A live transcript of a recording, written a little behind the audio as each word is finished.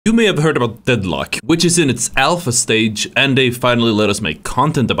You may have heard about Deadlock, which is in its alpha stage, and they finally let us make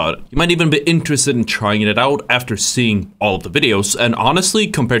content about it. You might even be interested in trying it out after seeing all of the videos, and honestly,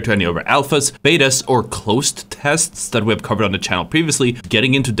 compared to any other alphas, betas, or closed tests that we have covered on the channel previously,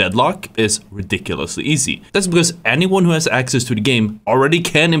 getting into Deadlock is ridiculously easy. That's because anyone who has access to the game already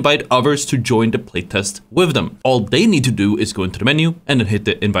can invite others to join the playtest with them. All they need to do is go into the menu and then hit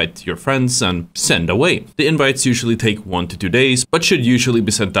the invite your friends and send away. The invites usually take 1 to 2 days, but should usually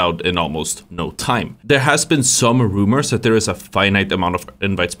be sent out in almost no time. There has been some rumors that there is a finite amount of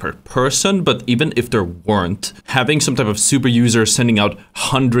invites per person, but even if there weren't, having some type of super user sending out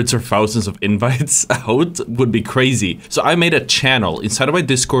hundreds or thousands of invites out would be crazy. So I made a channel inside of my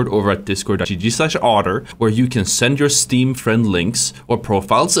Discord over at discord.gg/Ottr where you can send your Steam friend links or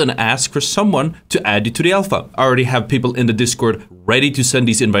profiles and ask for someone to add you to the alpha. I already have people in the Discord ready to send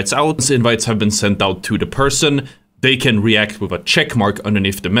these invites out. These invites have been sent out to the person. They can react with a check mark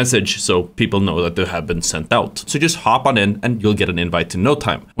underneath the message so people know that they have been sent out. So just hop on in and you'll get an invite in no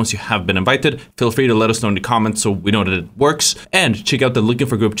time. Once you have been invited, feel free to let us know in the comments so we know that it works, and check out the Looking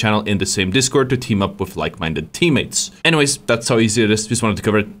for Group channel in the same Discord to team up with like-minded teammates. Anyways, that's how easy it is. Just wanted to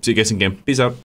cover it. See you guys in game. Peace out.